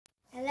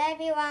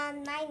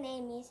everyone, my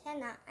name is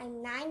Hannah.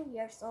 I'm 9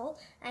 years old.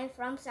 I'm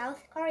from South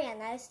Korea.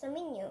 Nice to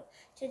meet you.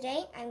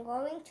 Today I'm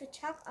going to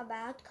talk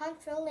about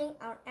controlling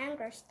our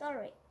anger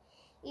story.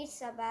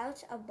 It's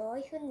about a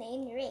boy who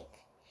named Rick.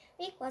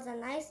 Rick was a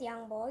nice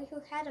young boy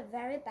who had a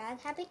very bad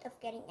habit of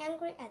getting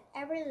angry at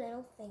every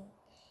little thing.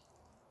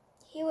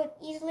 He would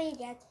easily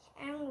get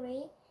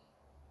angry,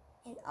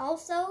 and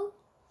also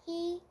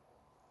he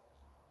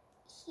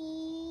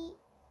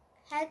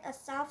had a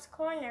soft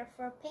corner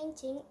for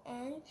painting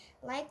and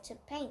liked to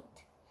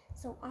paint.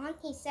 So on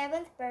his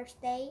 7th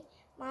birthday,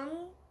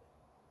 Mom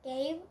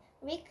gave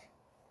Rick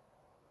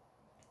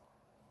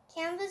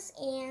canvas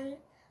and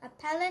a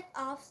palette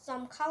of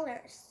some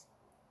colors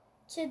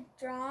to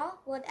draw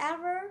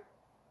whatever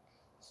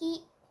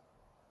he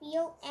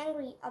felt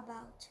angry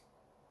about.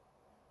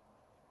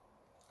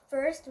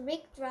 First,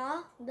 Rick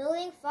drew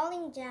building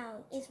falling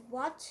down is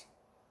what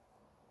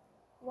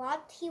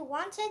he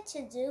wanted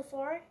to do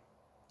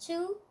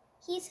to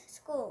his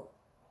school.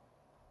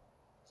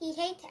 He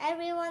hated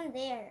everyone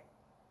there.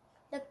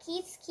 The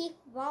kids keep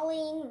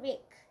bullying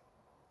Rick,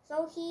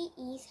 so he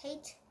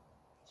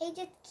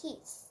hated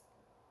kids.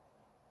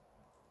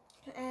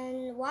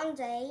 And one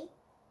day,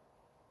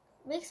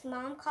 Rick's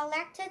mom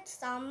collected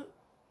some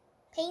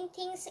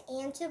paintings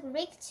and took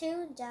Rick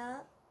to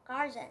the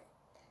garden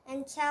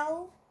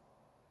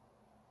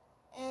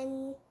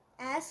and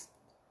asked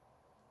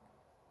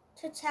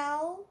to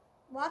tell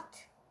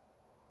what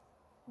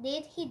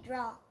did he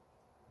draw.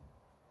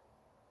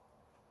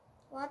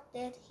 What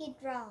did he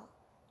draw?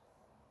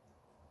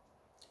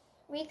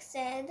 Rick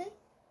said,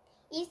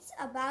 "It's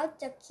about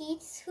the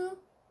kids who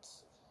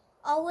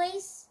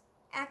always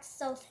act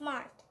so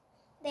smart.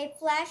 They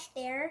flash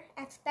their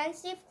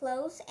expensive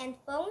clothes and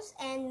phones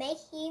and make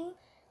him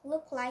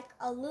look like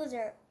a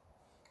loser.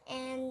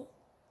 And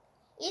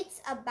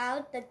it's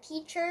about the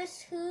teachers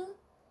who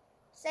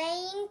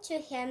saying to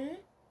him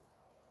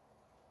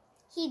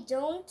he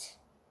don't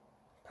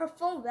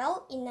perform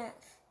well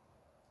enough.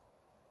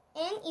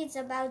 And it's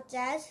about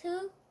dads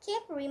who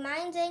keep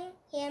reminding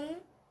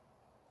him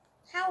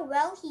how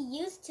well he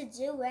used to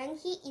do when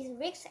he is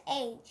Rick's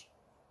age."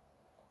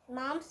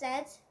 Mom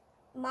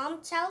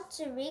told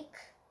to Rick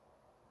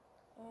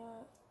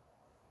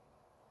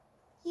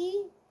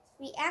he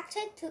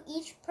reacted to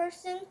each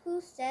person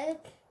who said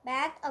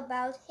bad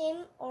about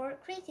him or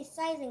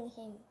criticizing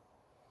him.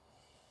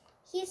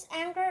 His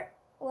anger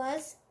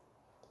was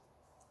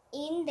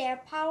in their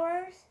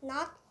powers,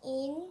 not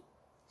in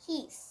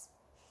his.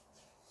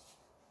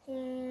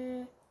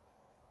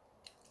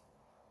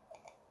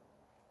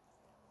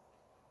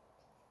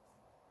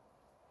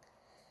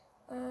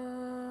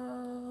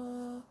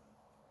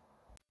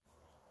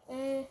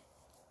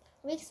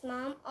 Rick's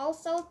mom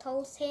also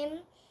told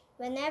him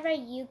whenever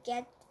he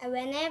gets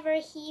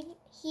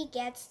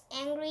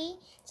angry,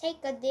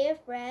 take a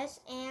deep breath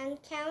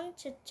and count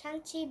to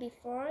 20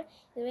 before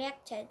he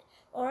reacted,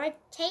 or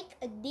take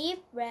a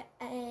deep breath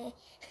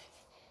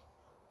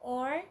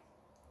or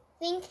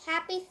think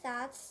happy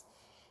thoughts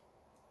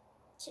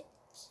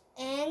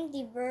and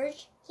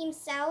diverge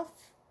himself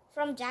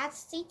from that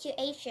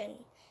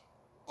situation.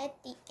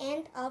 At the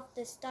end of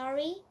the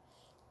story,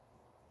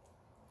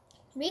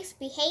 Rick's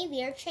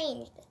behavior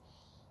changed.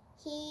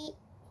 He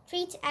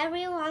treats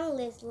everyone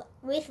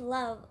with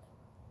love.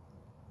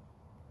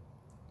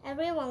 And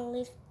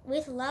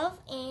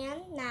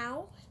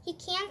now he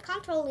can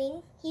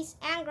controlling his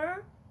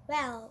anger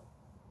well.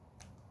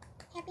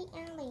 Happy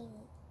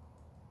ending.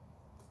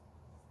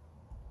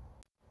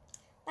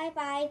 Bye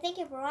bye. Thank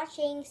you for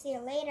watching. See you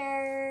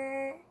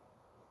later.